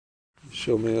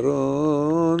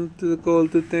שומרון כל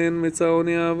תתן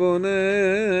מצאוני עווני,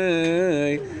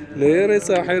 לארץ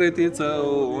אחרת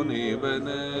יצאוני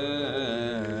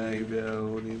בני,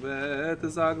 ואהוני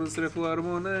ותזעק נשרפו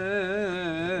ארמוני,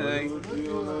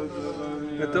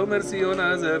 ותאמר ציון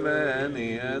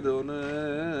עזבני אדוני,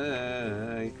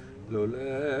 לא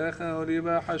לך עולי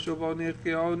בחשוב עוני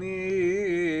יפקיעוני,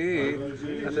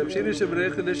 התמשי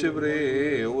לשברך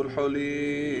לשברי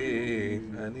ולחולי,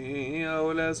 אני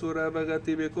העולה אסורה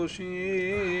בגדתי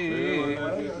בקושי,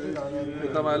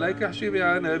 וקם עלי כחשיבי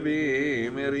ענבי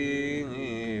מרי,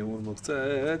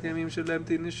 ולמקצת ימים שלם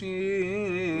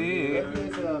תנשי,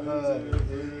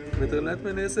 ותרנת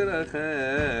מנסר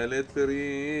אכלת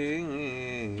פרי,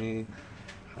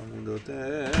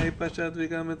 חמודותי פשט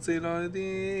וגם מציל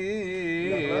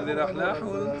עדי, ללחלח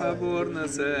ולחבור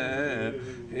נשא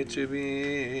את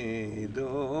שבי,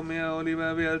 דומי העולי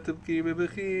באבי אל תבכי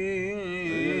בבכי,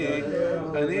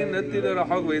 אני נתתי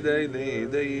לרחוק וידי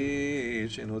לידי,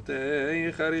 שנותי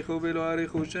יחריכו ולא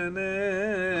עריכו שני,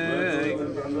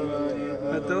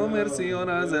 ותאמר ציון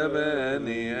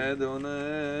עזבני אדוני,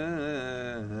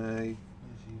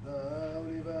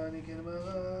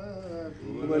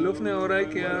 ובלוף נעורי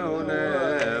כי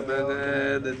העולה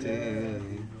בגדתי,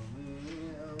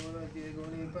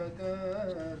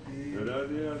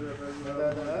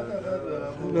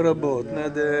 ברבות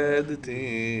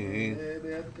נדדתי,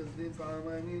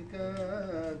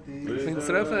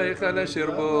 ונשרף ההיכל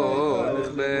אשר בו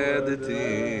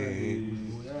נכבדתי,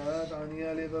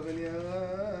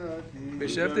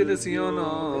 ושבתי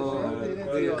לציונו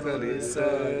ויחל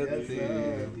ייסדתי,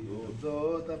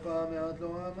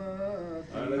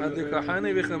 עד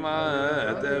לקחני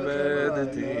בחמאת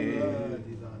אבדתי,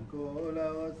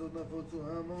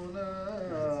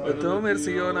 ותאמר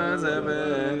ציון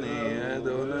עזבני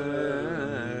אדוני,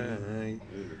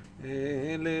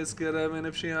 להזכרה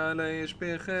ונפשי עלי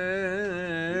אשפכה,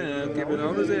 כי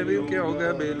בלעונו זאבים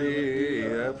כעוגה בלי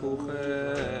הפוכה,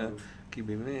 כי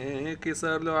בימי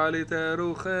קיסר לא עלית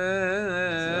ארוחה,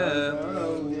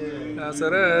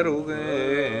 לעשרה הרוגי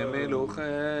מלוכה,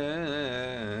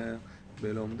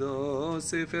 בלומדו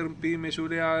ספר פי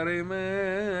משולי ערימת,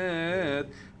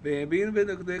 והבין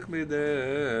ודקדק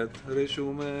בדת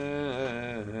רשומת,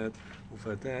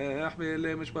 ופתח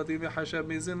באלה משפטים וחשב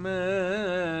מזמת,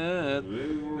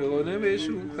 ועונה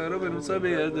בשום קרוב ונוצא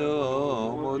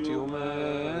בידו מות יומת,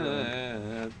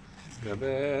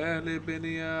 גבל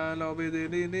לבניה על עובד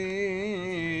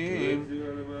אלילים,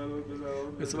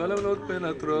 מצווה למנות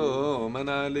פנטרו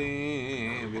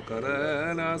מנהלים,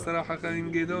 וקרא לעשרה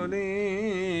חכמים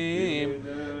גדולים,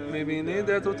 מביני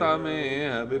דת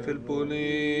וטעמיה בפלפולים,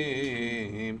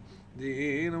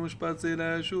 דין ומשפט זה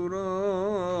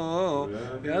לאשורו,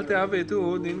 ואל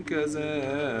תעוותו דין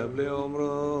כזב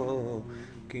לאומרו,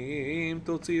 כי אם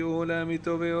תוציאו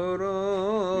לאמיתו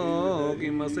ואורו, כי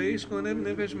מסע ישכון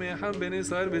בנפש מאחד בן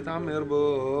ישראל ותעמר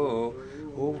בו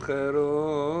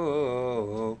ומחרו,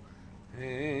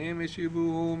 הם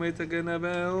ישיבו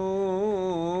מתגנבהו,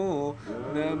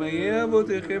 נאמי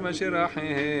אבותיכם אשר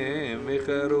אחיהם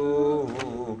מחרו,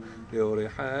 לאור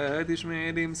אחד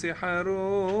ישמעאלים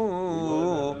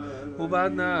סיחרו,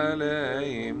 ובעד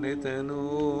נעליים נתנו,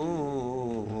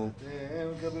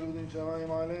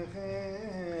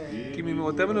 כי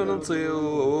ממותם לא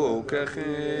נמצאו ככם,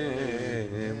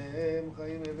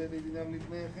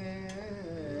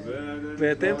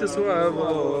 ואתם תשאו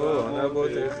עוון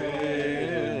אבותיכם,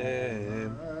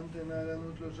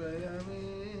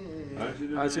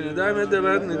 עד שנדע אמת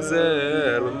דבר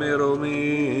נגזר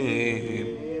במרומים,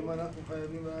 אנחנו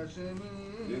חייבים והשמים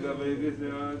לגבי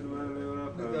גזירת מלא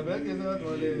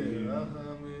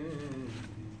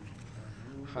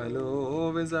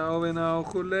חלו וזעו ונעו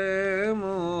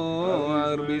כולמו,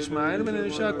 רבי ישמעאל בן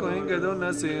אלישע כהן גדול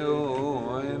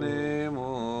נשיאו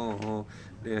עינימו,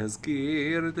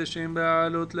 להזכיר את השם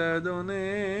בעלות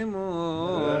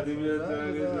לאדונמו,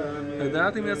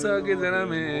 לדעת אם יצא גזר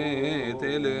אמת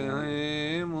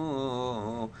אלוהימו,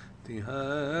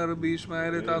 תיהר רבי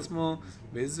ישמעאל את עצמו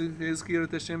והזכיר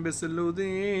את השם בסלודים,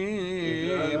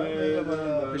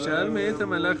 ושאל מאת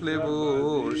המלאך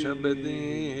לבור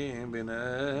שבדים,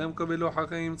 בינם קבלו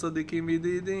חכמים צדיקים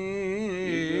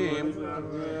ידידים,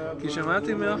 כי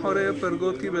שמעתי מאחורי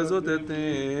הפרגות כי בזאת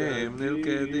אתם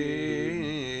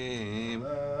נלכדים,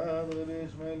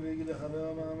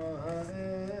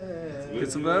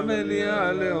 קצבה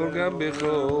מליה לאור גם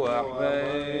בכוח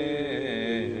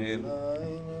בהם,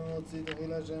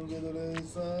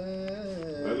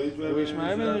 רבי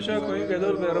ישמעאל בן אלישע כהן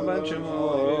גדול ורבן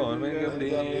שמעון בן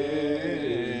גמליאל,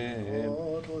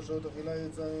 ראשו תחילה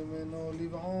יצא ממנו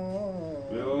לבעון,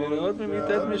 ולראות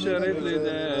ממיתת משרת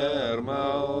לדר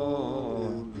מעון.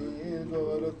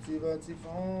 שיבת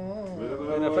צפעון.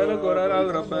 ונפל הגורל על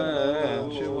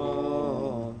רבם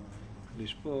שמעון,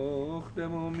 לשפוך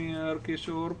דמו מיער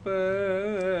כשורפל,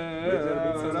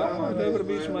 צרח מדבר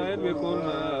בישמעאל בקול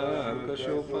מר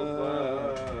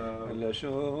כשופר,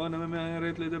 הלשון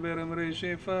הממהרת לדבר אמרי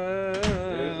שפר,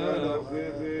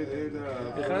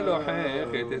 היכל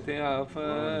הוכחת את העפר,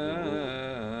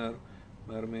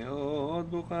 מר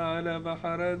מאוד בוכה עליו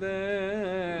החרדה,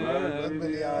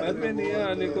 בת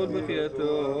בנייה לקוד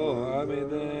בחייתו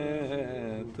עמדה,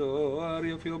 תואר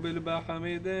יופיו בלבה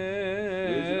חמדה,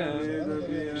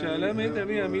 שלם את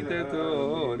אבי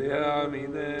אמיתתו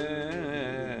להעמידה,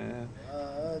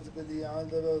 אז בדיעה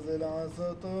דבר זה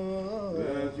לעשותו,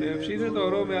 להפשיט את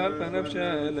עורו מעל פניו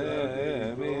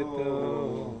שלם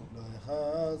איתו,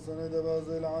 שונא דבר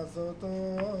זה לעשותו,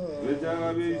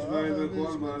 ותרא בישמעאל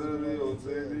בקול מרה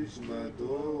ויוצא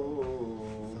נשמתו,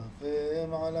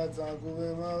 צפם עלה צעקו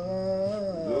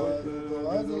ומרה,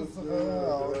 תורה זו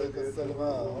שכרה עודק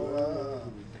השלווה הורה,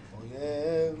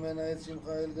 אויב מנעץ שמך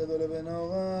אל גדול לבן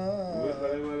ההורה,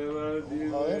 וחיים עליהם על חרף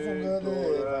דברי ומגדף על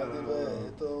תורה. דברי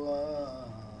תורה,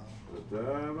 אתה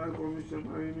אמר כל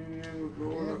משמיים עניין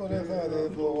וקרוא כל אחד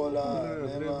איפה עולה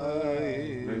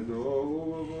למעי, ותוהו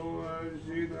ובואו על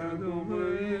שיט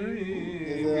אדומי,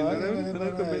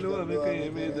 ונקבלו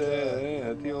המקיים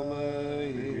דת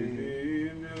יומי,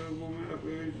 ודין נהרגו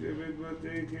מאחרי שבט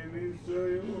בתי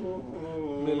כניסיון,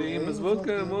 מלאים מזוות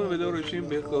כרמון ודורשים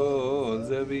בכל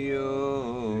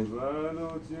זוויות,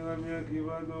 ובנות סירה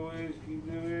מעקיבא דורש כי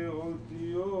תראה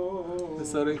אותיות,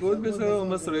 מסרקות בשרו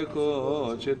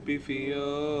מסרקות של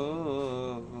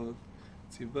פיפיות,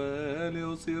 ציווה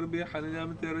להוסיר בי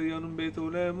חנינם תריון בית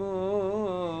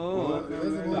עולמו,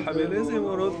 וחבל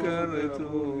זמורות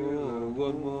כרתו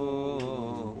גורמו,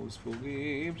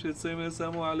 וספוגים שצמר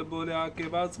שמו על בו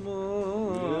לעכב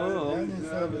עצמו,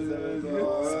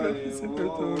 ספר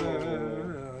תורה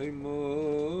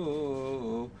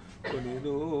עמו,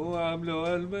 כוננו עם לא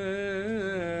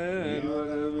אלמן,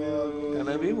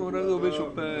 כנבים הורגו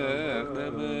בשופך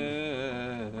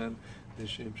נמן,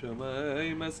 לשם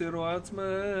שמיים אסירו עצמם,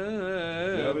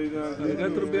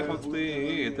 הרגת רבי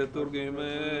חוצפית התורגמן,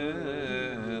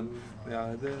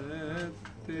 ועדת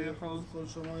תחוס כל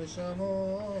שמוע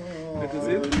שמו,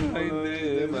 וכזיב חיים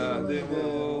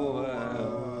דמדמו,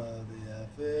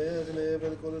 ויהפך לב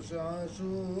אל כל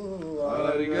שעשוע, על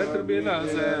הריגת רבי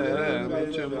אלעזר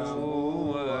בן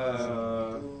שמוע,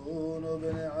 תונו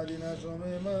בני עדינה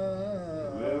שוממה,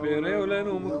 והראו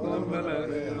לנו מקום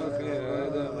בלערים אחרי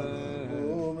האדמה,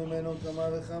 וממנו כמה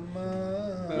וכמה,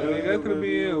 הריגת רבי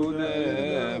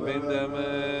יהודה בן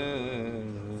דמה,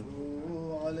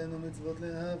 עלינו מצוות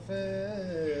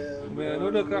להפר,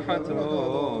 ומענו לקחת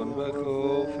הון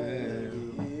בכופר,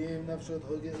 אם נפשות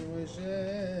הוגעים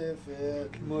ושפר,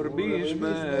 כמו רבי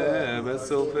ישמע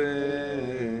בסופר,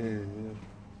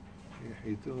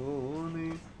 יחיתוני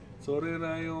צורר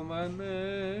היום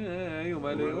עני,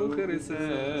 ומלאו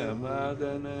חרסה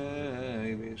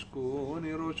מעדני,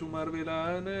 וישכוני ראש ומר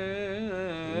ולעני,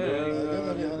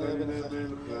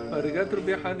 הריגת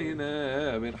רבי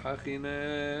חנינה בן חכיני,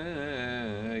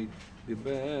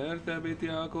 דיברת בית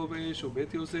יעקב איש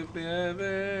ובית יוסף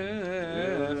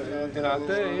בעבר,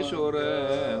 הרעתה איש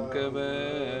אורם קבע,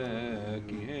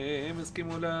 כי הם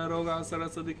הסכימו להרוג 10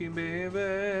 צדיקים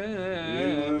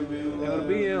בעבר,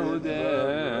 רבי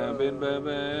יהודה בן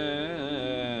בבא,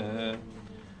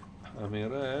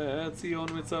 אמירת ציון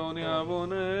מצאוני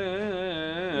עווני,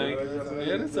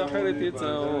 ארץ אחרת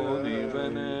יצאוני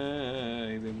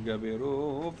בני,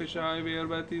 ומגברו פשעי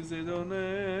והרבתי זדוני,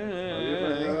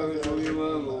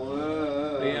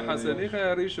 ויחסניך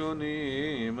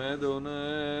הראשונים אדוני,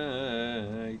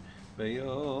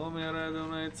 ויאמר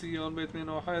אדוני ציון בית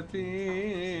מנוחתי,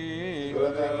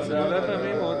 סלח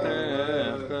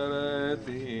ממותך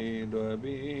קראתי, לא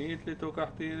אביט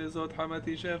לתוכחתי לזאת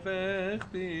חמתי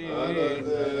שפכתי,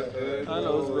 על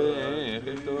עוזבך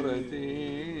את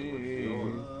תורתי.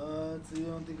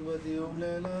 ציון תקוותי יום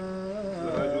לילה,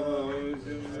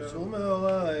 שום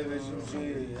מאורי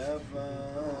ושמשי יפה,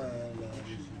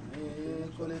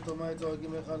 כל יתומי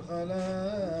צועקים בחלחלה,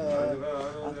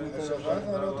 השכח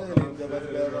עלות אלים דבק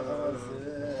בערך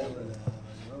המסר,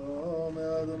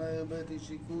 אומר אדוני הרביתי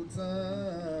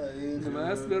שיקוצייך,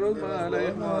 נמאס לראות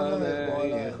מעלייך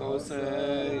מעלייך עושייך,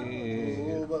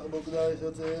 ובבוגדייך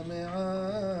יוצא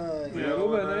מעייך, וירו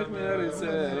בנייך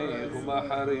מארצייך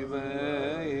ומחריבייך,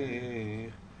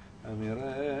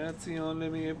 אמירת ציון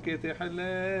למי יבכה תחלה,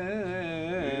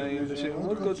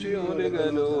 לשמות קודשי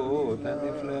ולגלות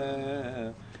הנפלא,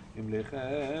 אם לך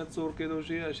צור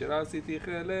קדושי אשר עשיתי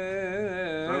חלק,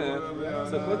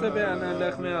 ספות בענן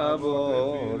לך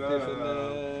מעבור תפלה,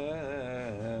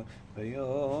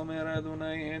 ויאמר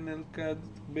אדוני הן אלכד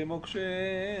במוקשך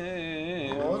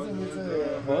ועוזם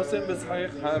ועושם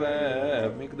בשחייך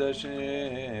חרב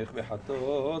מקדשך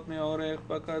וחטות מעורך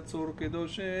בקצור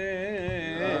קדושך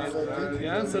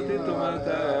יעשתי טומאת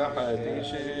תחת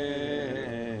אישך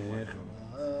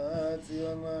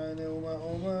ציון מענה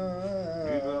ומחומה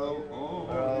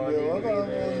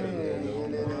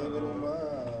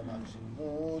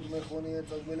מכוני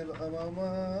יצג בלב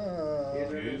חממה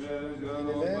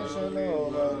הנה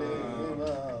שלום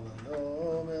עליכם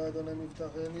ולא מאדוני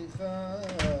מבטחני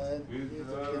חד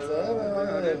יצא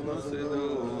וערך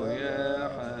נוסדו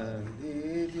יחד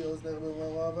גיליתי אוזנך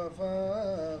במרוע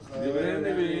ופחד דברי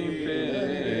נביאים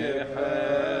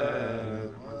פחד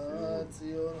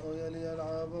ציון אויה לי על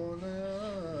עוונה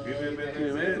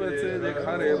באמת בצדק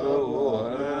חרבו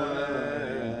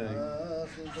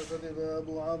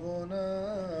ואבו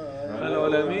עוונה על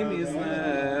עולמי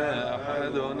נזנח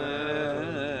אדוני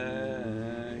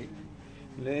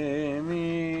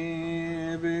למי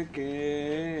אבכה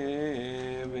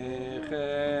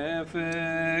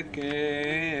וחפק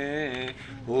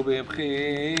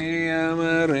ובבכי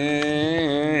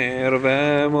המרר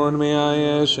והמון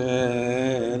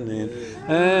מהישן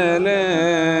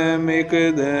אלה מקדש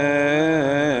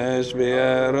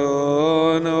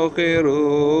בארון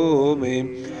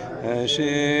וחירומים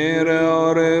אשר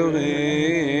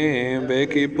עורכים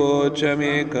בכיפות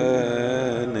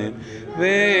שמיקנן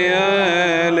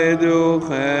ועל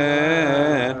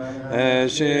דוכן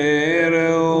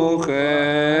אשר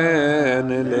הוכן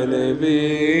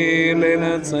ללוי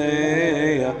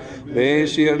לנצח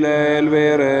בשיר ליל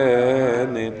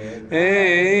ורנן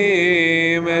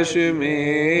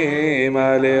משמים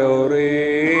על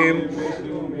אורים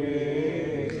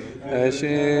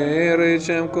אשר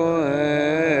שם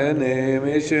כהנים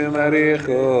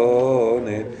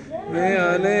משמריחונן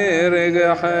ועלי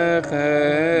רגע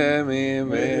חכמים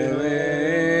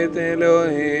בבית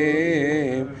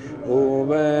אלוהים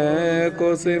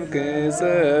ובכוסים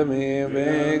קסמים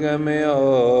וגם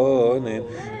מעונן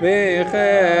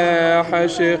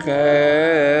וחשכה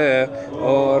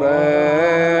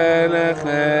אורה לך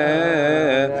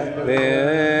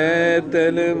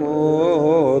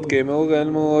תלמוד כמו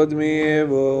גלמוד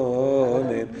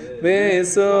מיבונן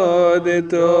בסוד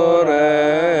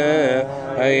תורה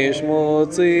היש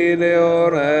מוציא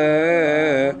לאורה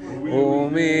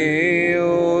ומי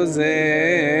הוא זה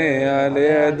על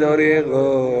ידו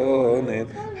ריגונן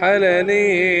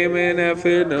חללים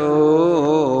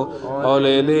נפלו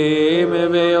עוללים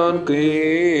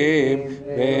ויונקים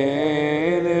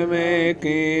בין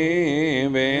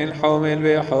מקים בין חומל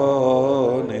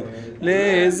וחונן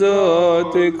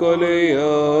לזאת כל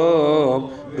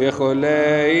יום וכל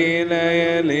לילה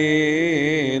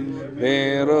ילין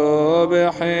ברוב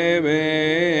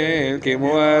חבל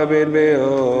כמו אבל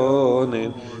ואונן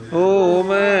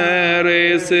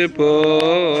ומרס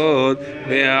פוד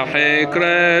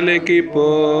והחקרה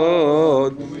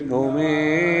לכיפות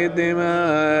ומדמעי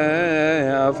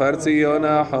עפר ציון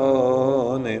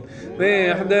החונן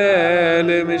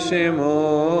ויחדל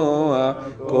משמוע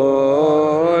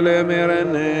כל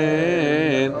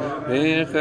מרנן